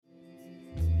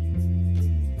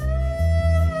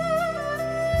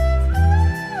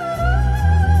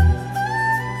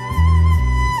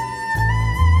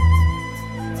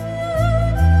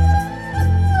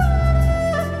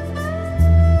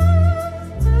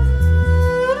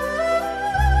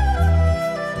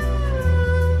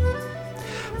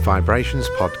VIBErations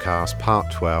Podcast,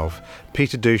 Part 12,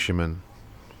 Peter Duchemin.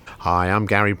 Hi, I'm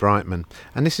Gary Brightman,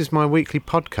 and this is my weekly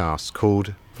podcast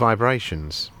called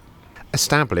VIBErations.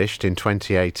 Established in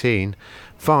 2018,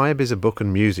 Vibe is a book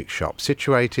and music shop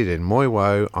situated in Mui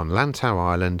Wo on Lantau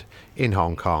Island in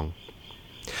Hong Kong.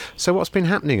 So what's been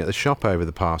happening at the shop over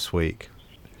the past week?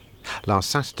 Last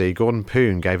Saturday, Gordon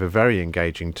Poon gave a very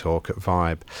engaging talk at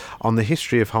Vibe on the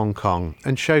history of Hong Kong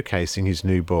and showcasing his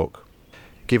new book.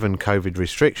 Given COVID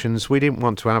restrictions, we didn't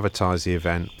want to advertise the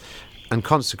event and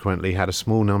consequently had a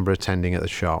small number attending at the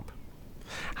shop.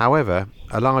 However,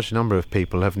 a large number of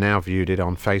people have now viewed it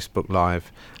on Facebook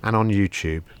Live and on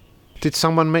YouTube. Did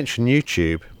someone mention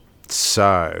YouTube?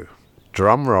 So,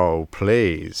 drum roll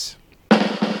please.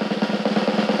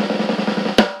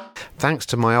 Thanks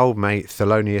to my old mate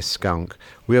Thelonious Skunk,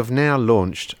 we have now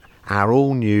launched our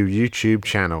all-new YouTube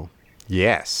channel.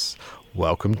 Yes,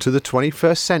 welcome to the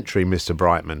 21st century, Mr.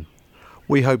 Brightman.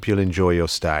 We hope you'll enjoy your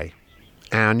stay.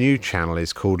 Our new channel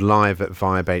is called Live at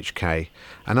Vibe HK,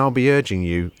 and I'll be urging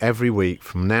you every week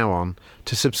from now on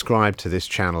to subscribe to this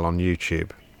channel on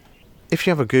YouTube. If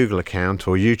you have a Google account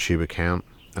or YouTube account,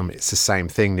 it's the same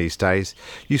thing these days,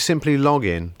 you simply log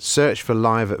in, search for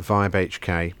Live at Vibe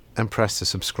HK, and press the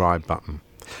subscribe button.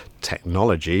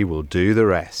 Technology will do the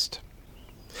rest.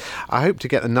 I hope to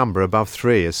get the number above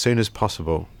 3 as soon as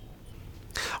possible.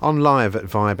 On Live at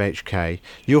Vibe HK,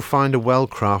 you'll find a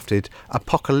well-crafted,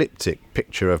 apocalyptic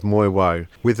picture of Mui Wo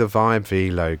with the Vibe V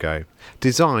logo,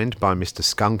 designed by Mr.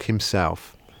 Skunk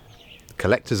himself.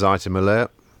 Collector's item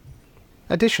alert.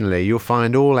 Additionally, you'll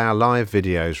find all our live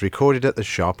videos recorded at the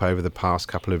shop over the past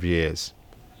couple of years,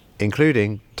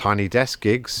 including Tiny Desk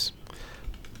gigs,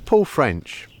 Paul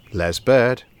French, Les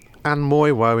Bird, and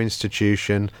Mui Wo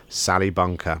Institution, Sally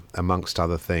Bunker, amongst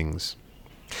other things.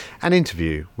 An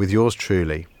interview with yours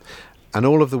truly, and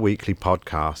all of the weekly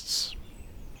podcasts.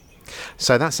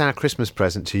 So that's our Christmas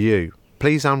present to you.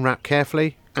 Please unwrap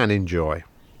carefully and enjoy.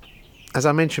 As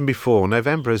I mentioned before,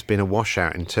 November has been a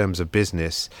washout in terms of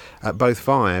business at both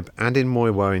Vibe and in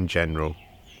Mui Wo in general.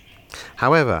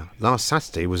 However, last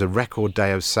Saturday was a record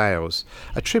day of sales,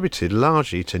 attributed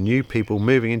largely to new people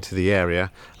moving into the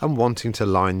area and wanting to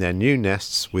line their new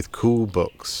nests with cool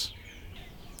books.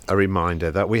 A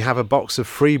reminder that we have a box of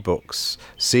free books,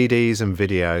 CDs and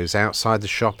videos outside the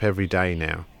shop every day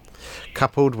now.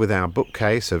 Coupled with our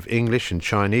bookcase of English and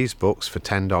Chinese books for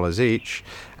 $10 each,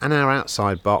 and our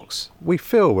outside box, we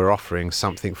feel we're offering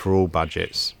something for all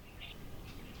budgets.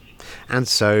 And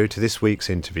so to this week's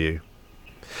interview.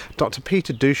 Dr.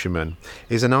 Peter Duchemin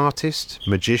is an artist,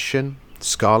 magician,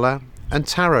 scholar and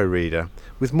tarot reader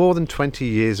with more than 20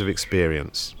 years of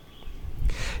experience.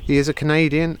 He is a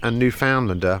Canadian and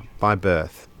Newfoundlander by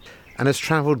birth and has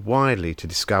travelled widely to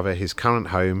discover his current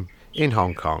home in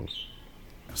Hong Kong.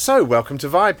 So, welcome to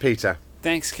Vibe, Peter.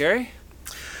 Thanks, Gary.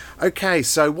 Okay,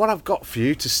 so what I've got for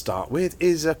you to start with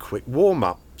is a quick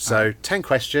warm-up. So, 10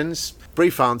 questions,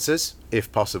 brief answers,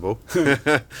 if possible.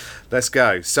 Let's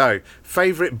go. So,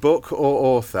 favourite book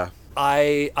or author?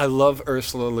 I love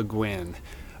Ursula Le Guin.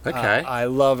 Okay. I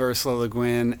love Ursula Le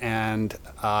Guin, and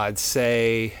I'd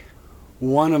say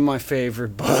one of my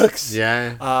favourite books is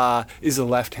The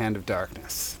Left Hand of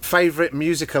Darkness. Favourite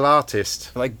musical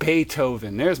artist? Like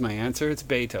Beethoven. There's my answer. It's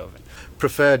Beethoven.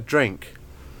 Preferred drink?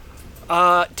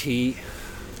 Tea.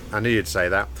 I knew you'd say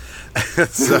that.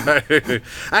 So,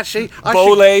 actually,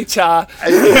 Bole cha.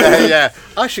 Yeah,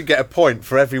 I should get a point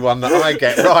for everyone that I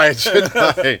get right, shouldn't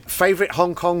I? Favourite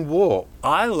Hong Kong walk?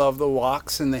 I love the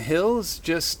walks in the hills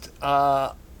just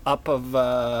up of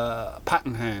Pak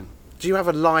Ngan Han. Do you have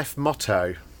a life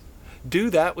motto?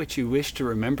 Do that which you wish to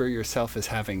remember yourself as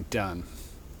having done.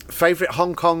 Favourite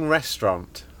Hong Kong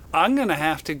restaurant? I'm going to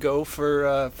have to go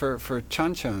for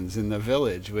Chun Chun's in the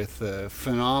village with the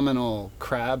phenomenal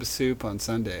crab soup on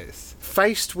Sundays.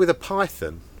 Faced with a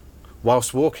python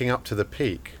whilst walking up to the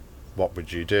peak, what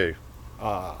would you do?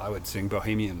 I would sing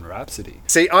Bohemian Rhapsody.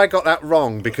 See, I got that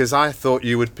wrong because I thought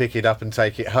you would pick it up and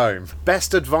take it home.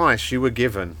 Best advice you were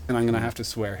given? And I'm going to have to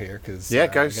swear here because... Yeah,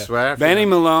 go swear. Benny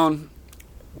Malone,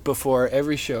 before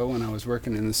every show when I was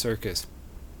working in the circus,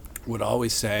 would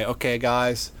always say, okay,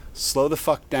 guys, slow the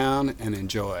fuck down and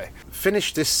enjoy.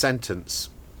 Finish this sentence.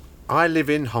 I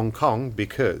live in Hong Kong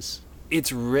because...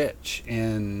 It's rich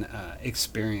in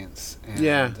experience.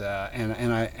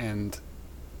 And,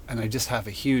 and I just have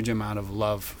a huge amount of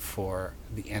love for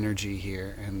the energy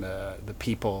here and the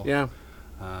people. Yeah.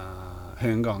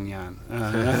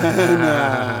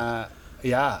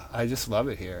 Yeah, I just love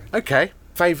it here. Okay.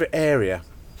 Favourite area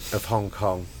of Hong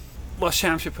Kong? Well,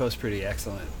 Sham Shui Po is pretty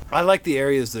excellent. I like the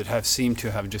areas that seem to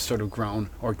have just sort of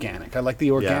grown organic. I like the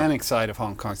organic side of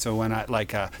Hong Kong. So when I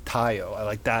like Tayo, I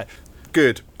like that.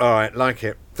 Good. All right, like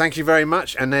it. Thank you very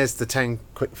much. And there's the 10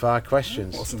 quick-fire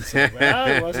questions. Wasn't so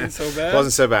bad. Wasn't so bad.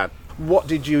 Wasn't so bad. What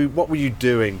were you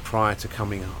doing prior to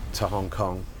coming to Hong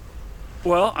Kong?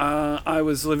 Well, I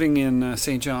was living in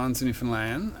St. John's,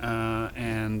 Newfoundland,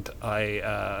 and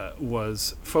I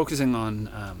was focusing on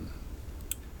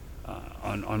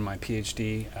my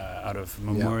PhD out of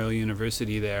Memorial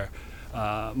University there.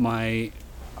 My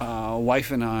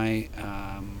wife and I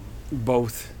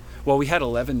both. Well, we had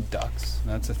 11 ducks.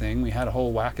 That's the thing. We had a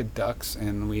whole whack of ducks,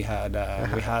 and we had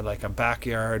like a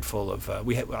backyard full of.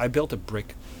 I built a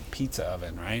brick pizza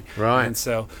oven, right? Right. And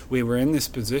so we were in this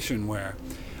position where,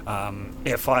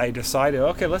 if I decided,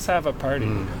 okay, let's have a party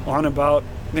on about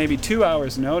maybe 2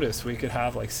 hours' notice, we could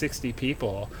have like 60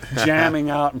 people jamming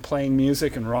out and playing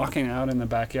music and rocking out in the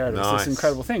backyard. It was this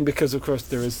incredible thing because, of course,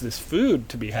 there is this food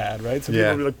to be had, right? So people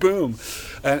would be like, boom,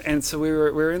 and so we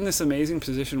were in this amazing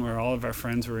position where all of our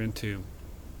friends were into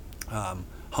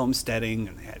homesteading,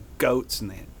 and they had goats,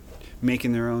 and they had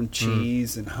making their own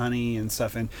cheese and honey and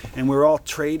stuff, and we were all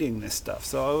trading this stuff.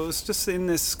 So I was just in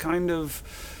this kind of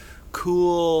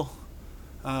cool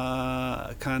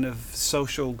kind of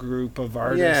social group of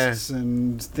artists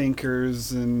and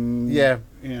thinkers, and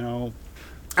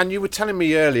and you were telling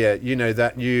me earlier,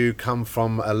 that you come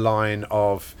from a line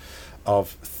of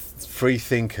free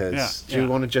thinkers. Do you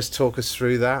want to just talk us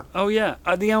through that? Oh yeah.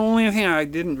 The only thing I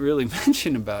didn't really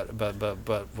mention about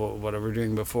what we were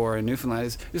doing before in Newfoundland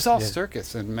is it's all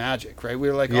circus and magic, right? We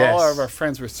were like all of our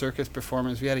friends were circus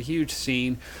performers. We had a huge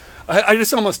scene. I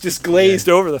just almost just glazed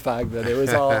over the fact that it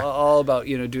was all about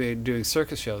doing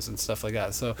circus shows and stuff like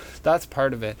that. So that's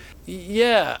part of it.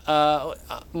 Yeah,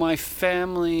 my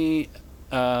family.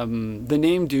 The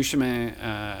name Duchemin,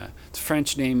 it's a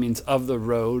French name, means of the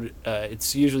road.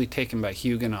 It's usually taken by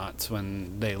Huguenots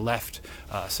when they left.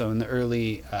 So in the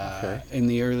early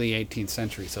 18th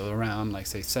century, so around like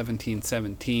say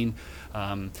 1717,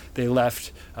 they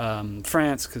left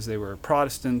France because they were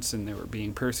Protestants and they were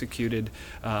being persecuted,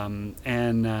 and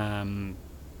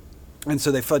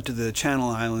so they fled to the Channel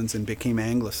Islands and became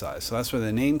anglicized. So that's where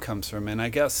the name comes from. And I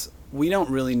guess we don't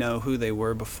really know who they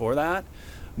were before that.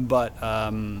 But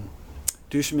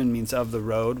Duchemin means of the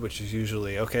road, which is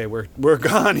usually we're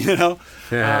gone,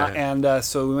 and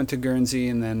so we went to Guernsey,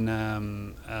 and then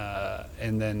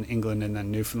England, and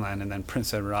then Newfoundland, and then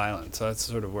Prince Edward Island. So that's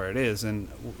sort of where it is. And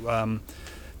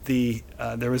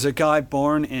there was a guy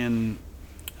born in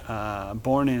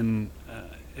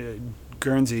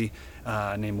Guernsey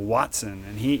named Watson,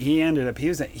 and he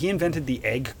invented the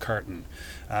egg carton.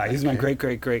 He was my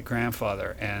great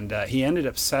grandfather, and he ended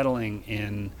up settling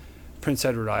in Prince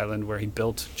Edward Island, where he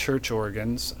built church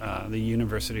organs. The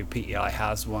University of PEI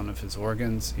has one of his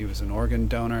organs. He was an organ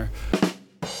donor.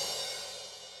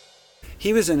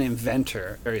 He was an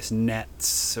inventor, various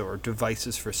nets or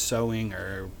devices for sewing,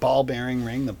 or the ball bearing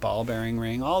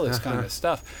ring, all this kind of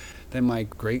stuff. Then my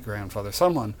great-grandfather,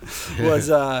 someone, was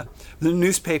the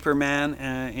newspaper man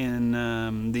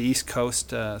in the East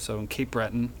Coast, so in Cape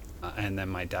Breton. And then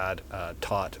my dad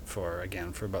taught for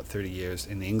about 30 years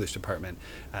in the English department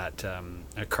at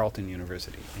Carleton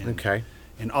University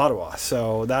in Ottawa.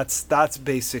 So that's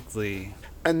basically.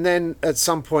 And then at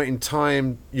some point in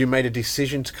time, you made a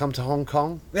decision to come to Hong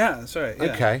Kong? Yeah, that's right.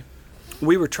 Yeah. Okay.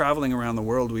 We were traveling around the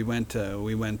world. We went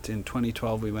in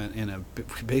 2012. We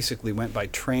basically went by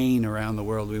train around the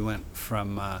world. We went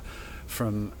from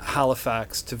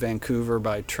Halifax to Vancouver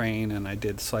by train, and I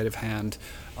did sleight of hand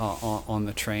on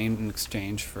the train in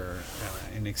exchange for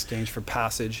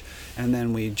passage. And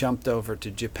then we jumped over to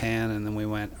Japan, and then we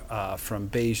went from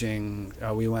Beijing.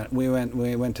 We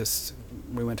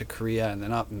went to Korea, and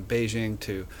then up in Beijing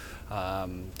to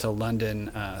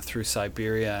London, through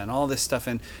Siberia, and all this stuff.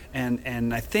 And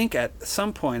I think at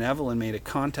some point Evelyn made a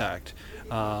contact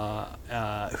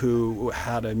who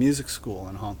had a music school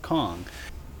in Hong Kong.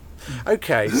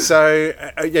 Okay, so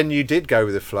and you did go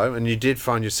with the flow, and you did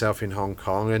find yourself in Hong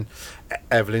Kong, and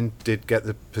Evelyn did get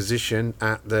the position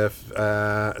at the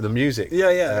music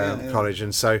college,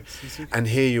 and so, and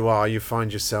here you are, you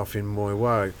find yourself in Mui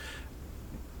Wo.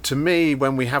 To me,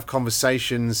 when we have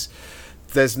conversations,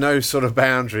 there's no sort of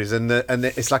boundaries, and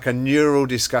it's like a neural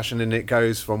discussion, and it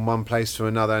goes from one place to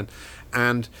another,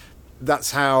 and that's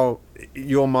how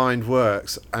your mind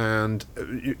works, and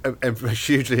I'm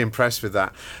hugely impressed with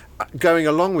that. going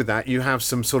along with that, you have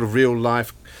some sort of real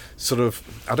life sort of,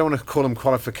 I don't want to call them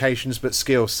qualifications, but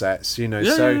skill sets, you know.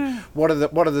 What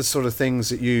are the sort of things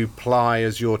that you ply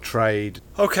as your trade?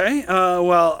 Okay,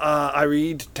 I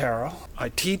read tarot. I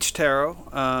teach tarot.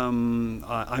 I'm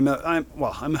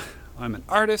an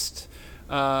artist,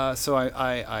 so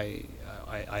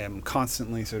I am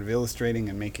constantly sort of illustrating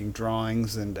and making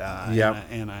drawings, and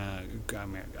I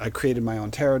created my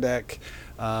own tarot deck.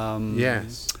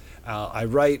 Yes. I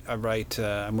write.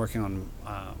 I'm working on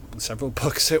several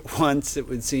books at once, it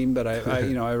would seem, but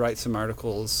I write some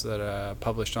articles that are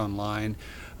published online,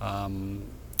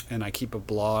 and I keep a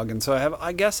blog, and so I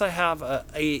have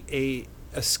a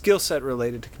skill set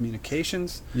related to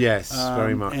communications. Yes,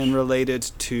 very much, and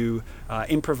related to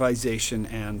improvisation,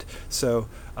 and so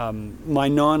my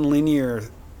non-linear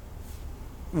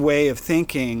way of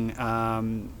thinking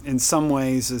in some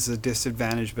ways is a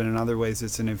disadvantage, but in other ways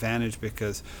it's an advantage,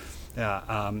 because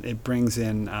it brings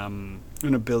in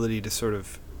an ability to sort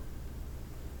of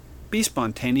be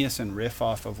spontaneous and riff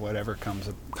off of whatever comes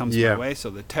my way. So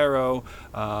the tarot,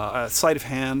 sleight of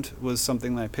hand was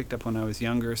something that I picked up when I was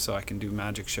younger, so I can do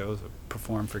magic shows,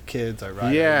 perform for kids, I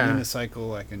ride a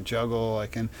unicycle, I can juggle,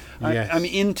 I'm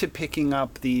into picking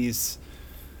up these,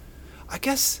 I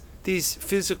guess, these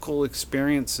physical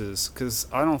experiences, because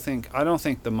I don't think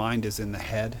the mind is in the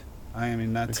head. I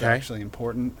mean, that's actually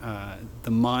important.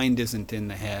 The mind isn't in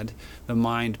the head. The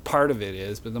mind, part of it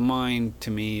is, but the mind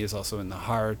to me is also in the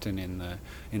heart and in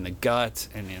the gut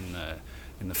and in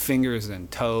the fingers and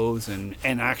toes, and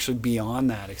actually beyond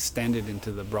that, extended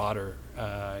into the broader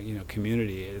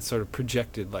community. It's sort of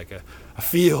projected like a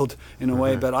field in a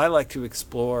way, but I like to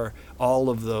explore all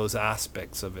of those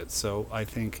aspects of it. So I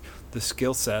think the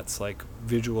skill sets like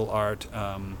visual art,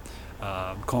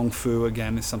 Kung Fu,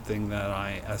 again, is something that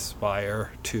I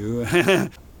aspire to.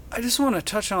 I just want to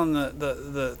touch on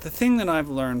the thing that I've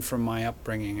learned from my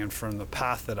upbringing and from the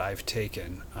path that I've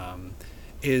taken,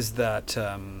 is that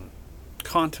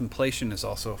contemplation is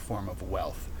also a form of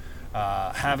wealth.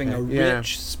 Having a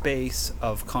rich space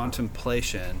of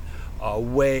contemplation,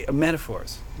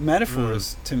 metaphors.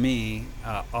 Metaphors to me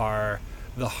are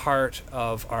the heart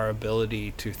of our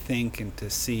ability to think and to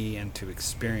see and to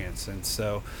experience. And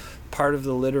so part of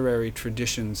the literary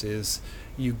traditions is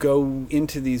you go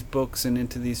into these books and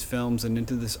into these films and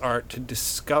into this art to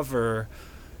discover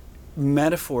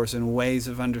metaphors and ways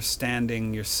of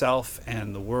understanding yourself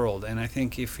and the world. And I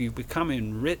think if you become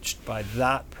enriched by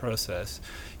that process,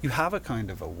 you have a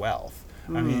kind of a wealth.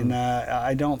 I mean,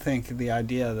 I don't think the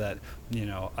idea that,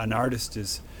 an artist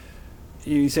is,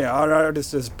 you say, our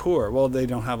artist is poor. Well, they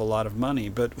don't have a lot of money,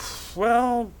 but,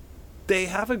 well, they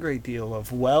have a great deal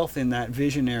of wealth in that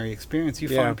visionary experience. You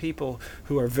find people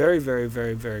who are very, very,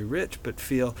 very, very rich, but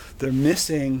feel they're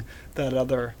missing that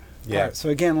other part. So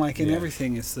again, like in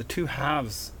everything, it's the two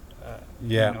halves.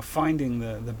 Finding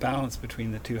the balance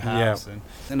between the two halves.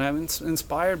 And I'm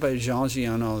inspired by Jean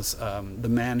Giono's The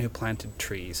Man Who Planted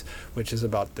Trees, which is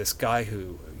about this guy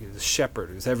who is a shepherd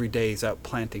who's every day he's out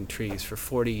planting trees for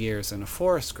 40 years and a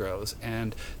forest grows,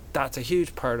 and that's a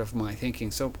huge part of my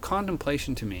thinking. So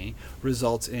contemplation to me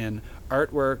results in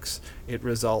artworks, it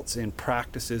results in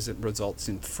practices, it results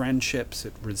in friendships,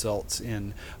 it results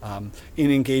in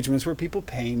engagements where people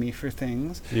pay me for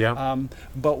things.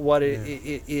 But what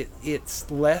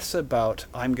it's less about,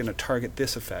 I'm going to target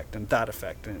this effect and that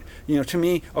effect. And to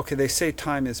me, okay, they say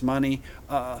time is money.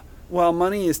 Well,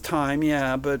 money is time,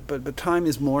 but time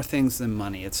is more things than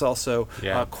money. It's also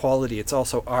quality. It's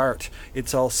also art.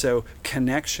 It's also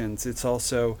connections. It's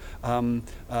also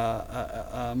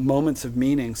moments of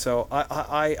meaning. So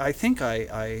I think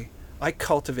I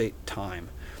cultivate time,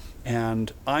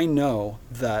 and I know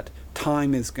that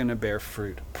time is going to bear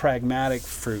fruit, pragmatic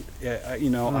fruit.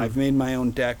 I've made my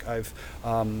own deck. I've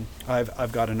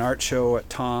got an art show at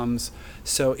Tom's,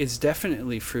 so it's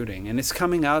definitely fruiting, and it's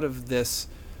coming out of this.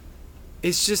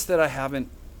 It's just that I haven't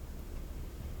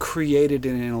created it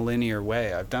in a linear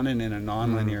way. I've done it in a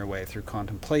non-linear way, through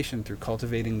contemplation, through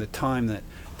cultivating the time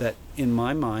that in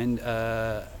my mind,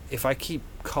 if I keep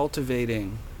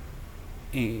cultivating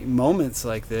moments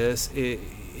like this,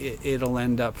 it'll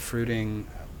end up fruiting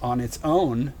on its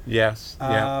own.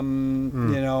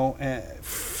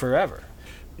 Forever.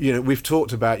 We've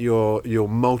talked about your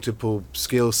multiple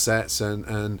skill sets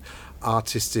and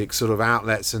artistic sort of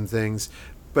outlets and things.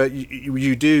 But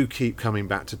you do keep coming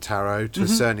back to tarot to a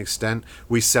certain extent.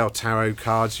 We sell tarot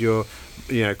cards.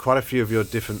 Quite a few of your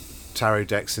different tarot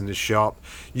decks in the shop.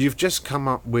 You've just come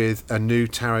up with a new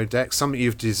tarot deck, something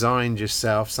you've designed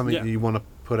yourself, something that you want to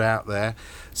put out there.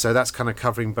 So that's kind of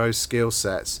covering both skill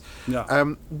sets.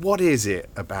 What is it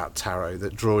about tarot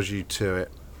that draws you to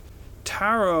it?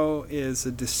 tarot is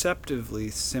a deceptively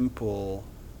simple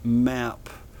map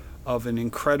of an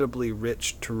incredibly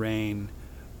rich terrain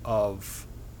of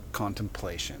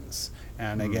contemplations.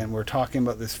 And again, we're talking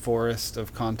about this forest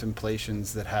of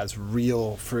contemplations that has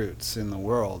real fruits in the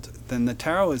world. Then the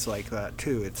tarot is like that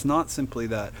too. It's not simply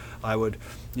that I would,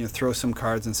 throw some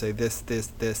cards and say this,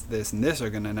 and this are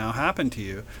going to now happen to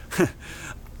you.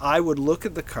 I would look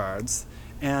at the cards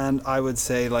and I would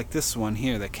say, like this one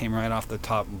here that came right off the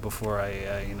top before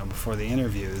before the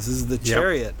interview. This is the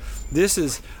Chariot. This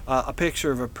is a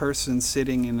picture of a person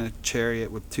sitting in a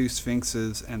chariot with two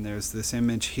sphinxes, and there's this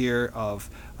image here of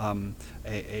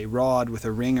a rod with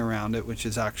a ring around it, which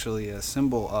is actually a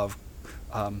symbol of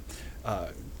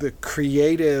the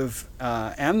creative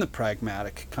and the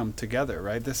pragmatic come together,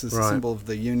 right? This is a symbol of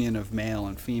the union of male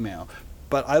and female.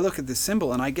 But I look at this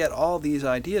symbol and I get all these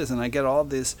ideas, and I get all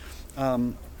this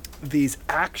these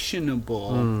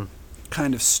actionable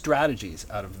kind of strategies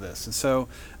out of this. And so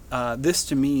this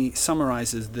to me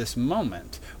summarizes this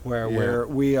moment where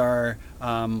we are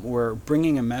we're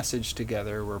bringing a message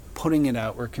together, we're putting it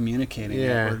out, we're communicating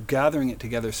it, we're gathering it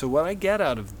together. So what I get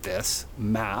out of this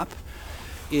map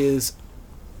is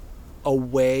a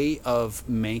way of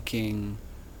making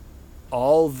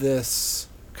all this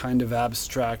kind of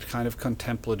abstract, kind of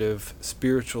contemplative,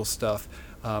 spiritual stuff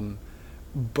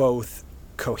both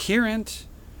coherent,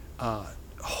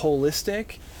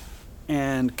 holistic,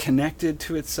 and connected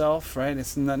to itself, right?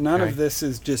 It's none of this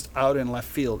is just out in left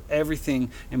field.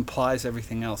 Everything implies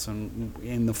everything else. And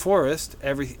in the forest,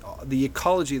 the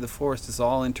ecology of the forest is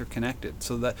all interconnected.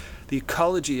 So that the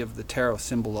ecology of the tarot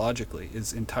symbologically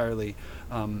is entirely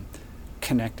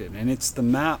connected. And it's the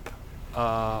map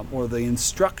or the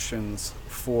instructions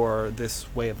for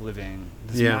this way of living,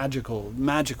 this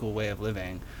magical way of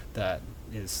living that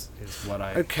is what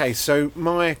I... Okay, so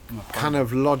my kind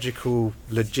of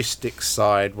logistics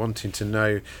side, wanting to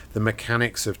know the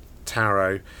mechanics of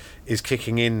tarot, is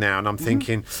kicking in now, and I'm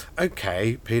thinking,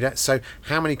 okay, Peter, so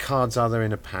how many cards are there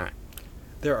in a pack?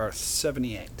 There are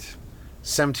 78.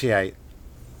 78.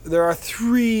 There are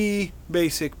three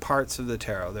basic parts of the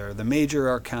tarot. There are the major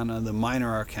arcana, the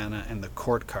minor arcana, and the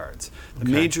court cards. The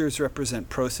majors represent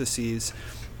processes,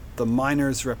 the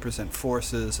minors represent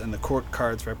forces, and the court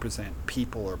cards represent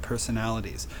people or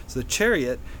personalities. So the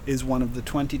Chariot is one of the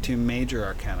 22 major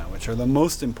arcana, which are the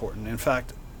most important. In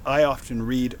fact, I often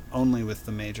read only with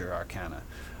the major arcana.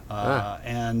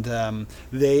 And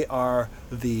they are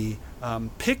the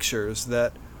pictures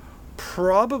that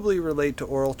probably relate to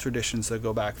oral traditions that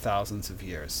go back thousands of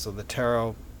years. So the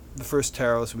first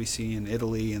tarots we see in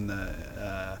Italy in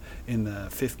the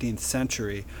 15th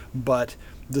century, but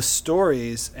the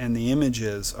stories and the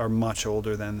images are much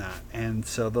older than that. And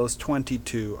so those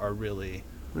 22 are really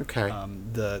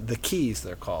the keys,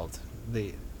 they're called.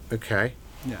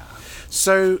 Yeah.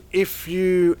 So if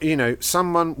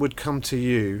someone would come to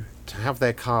you to have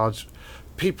their cards,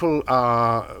 people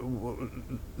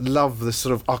love the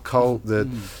sort of occult, the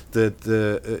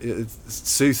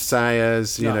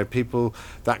soothsayers, people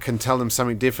that can tell them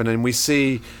something different. And we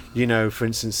see, for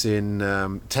instance,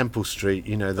 in Temple Street,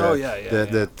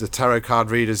 the tarot card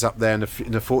readers up there and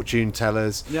the fortune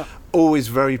tellers, always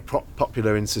very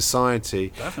popular in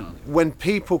society. Definitely. When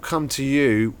people come to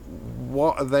you,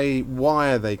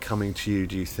 why are they coming to you,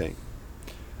 do you think?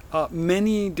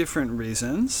 Many different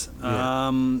reasons,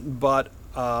 but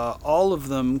all of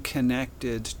them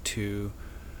connected to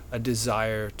a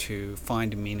desire to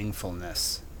find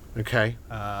meaningfulness. Okay.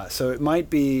 So it might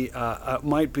be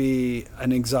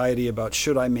an anxiety about,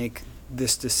 should I make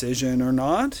this decision or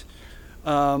not?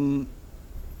 In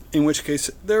which case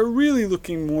they're really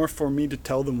looking more for me to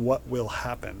tell them what will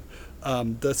happen.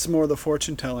 That's more the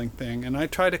fortune telling thing, and I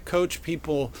try to coach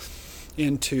people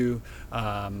into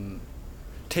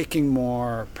taking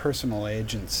more personal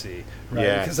agency, right?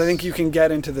 Yes. Because I think you can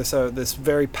get into this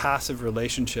very passive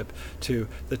relationship to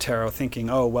the tarot, thinking,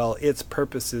 oh well, its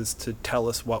purpose is to tell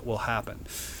us what will happen.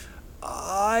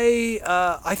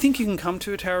 I think you can come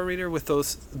to a tarot reader with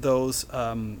those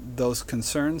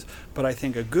concerns, but I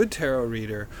think a good tarot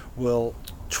reader will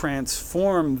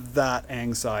transform that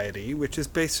anxiety, which is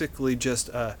basically just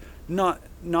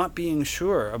not being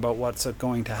sure about what's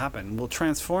going to happen. We'll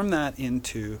transform that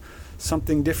into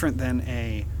something different than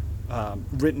a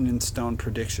written in stone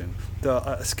prediction.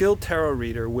 A skilled tarot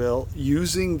reader will,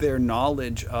 using their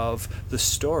knowledge of the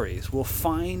stories, will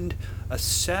find a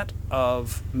set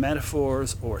of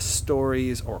metaphors or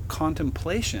stories or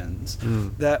contemplations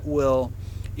that will,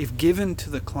 if given to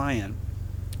the client,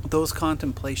 those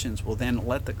contemplations will then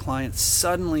let the client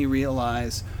suddenly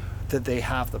realize that they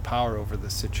have the power over the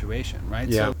situation, right?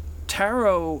 Yeah. So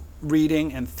tarot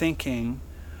reading and thinking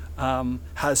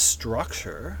has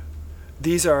structure.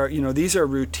 These are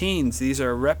routines. These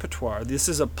are repertoire. This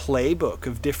is a playbook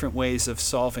of different ways of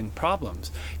solving problems.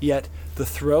 Yet the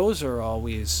throws are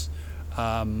always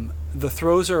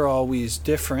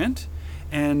different,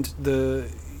 and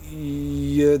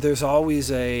there's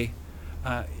always a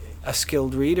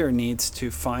skilled reader needs to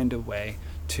find a way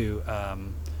to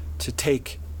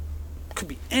take. Could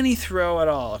be any throw at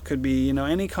all. It could be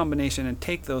any combination, and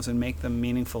take those and make them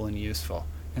meaningful and useful.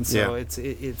 And so it's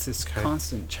this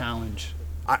constant challenge.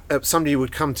 Somebody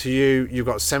would come to you. You've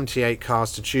got 78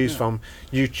 cards to choose from.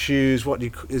 You choose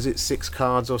is it 6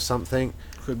 cards or something?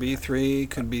 Could be 3.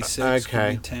 Could be 6.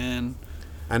 Could be 10.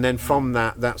 And then from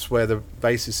that's where the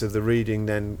basis of the reading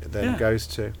then goes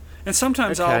to. And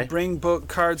sometimes I'll bring book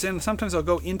cards in. Sometimes I'll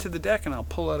go into the deck and I'll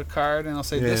pull out a card and I'll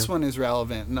say this one is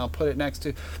relevant, and I'll put it next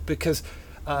to, because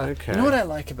you know what I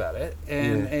like about it,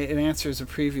 and it answers a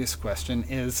previous question,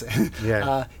 is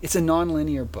it's a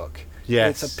non-linear book.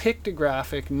 Yes. It's a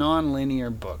pictographic, non-linear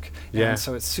book, and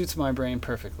so it suits my brain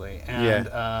perfectly. And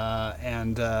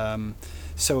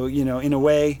so in a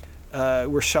way,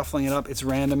 we're shuffling it up. It's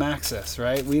random access,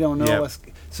 right? We don't know what's.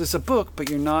 So it's a book, but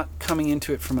you're not coming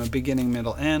into it from a beginning,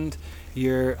 middle, end.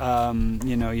 You're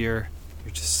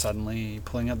you're just suddenly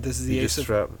pulling up. This is the ace of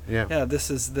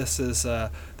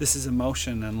this is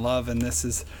emotion and love, and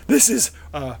this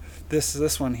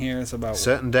one here is about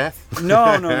certain death.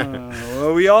 No.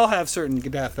 Well, we all have certain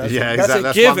death. That's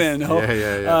a given.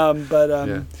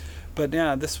 But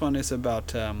this one is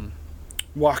about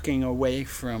walking away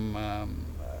from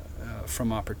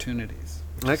opportunities.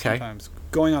 Sometimes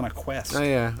going on a quest. Oh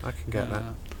yeah, I can get that.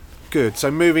 Good.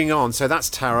 So moving on. So that's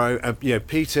tarot.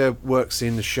 Peter works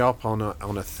in the shop on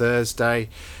a Thursday.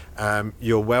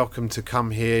 You're welcome to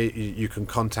come here. You can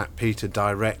contact Peter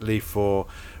directly for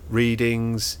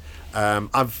readings.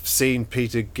 I've seen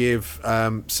Peter give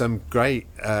some great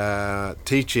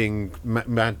teaching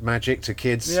magic to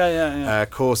kids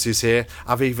courses here.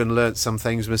 I've even learnt some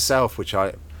things myself, which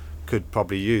I could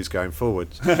probably use going forward.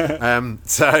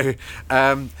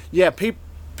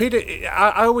 Peter,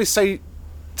 I always say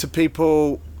to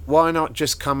people, why not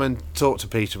just come and talk to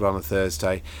Peter on a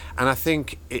Thursday? And I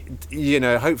think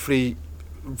hopefully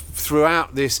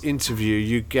throughout this interview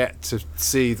you get to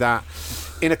see that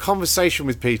in a conversation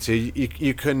with Peter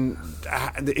it can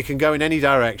go in any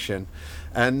direction,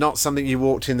 and not something you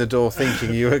walked in the door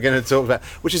thinking you were going to talk about,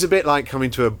 which is a bit like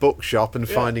coming to a bookshop and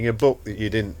finding a book that you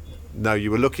didn't know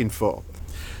you were looking for.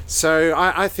 So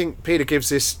I think Peter gives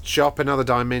this shop another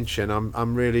dimension.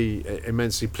 I'm really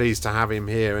immensely pleased to have him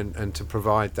here and to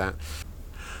provide that.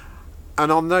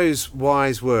 And on those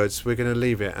wise words, we're going to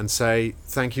leave it and say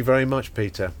thank you very much,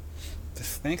 Peter.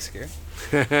 Thanks, Gary.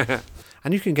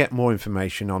 And you can get more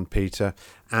information on Peter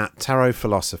at Tarot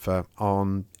Philosopher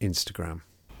on Instagram.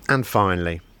 And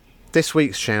finally, this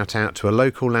week's shout out to a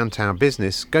local Lantau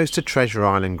business goes to Treasure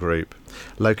Island Group.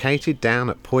 Located down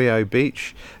at Puyo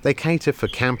Beach, they cater for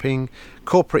camping,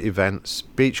 corporate events,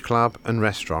 beach club and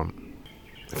restaurant.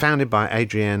 Founded by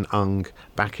Adrienne Ung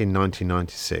back in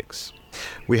 1996.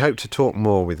 We hope to talk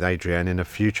more with Adrienne in a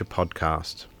future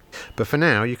podcast. But for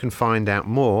now, you can find out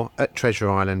more at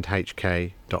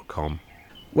treasureislandhk.com.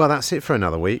 Well, that's it for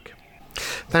another week.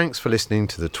 Thanks for listening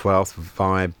to the 12th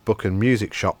Vibe Book and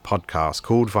Music Shop podcast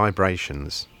called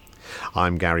VIBErations.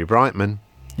 I'm Gary Brightman.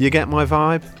 You get my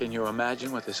vibe? Can you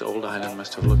imagine what this old island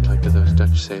must have looked like to those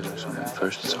Dutch sailors when they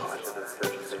first saw it?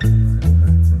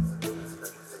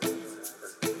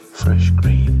 Fresh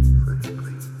green.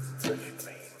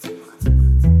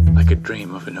 Like a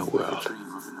dream of a new world.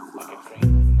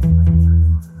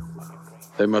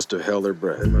 They must have held their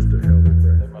breath.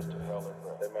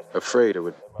 Afraid it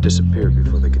would disappear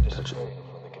before they could touch it.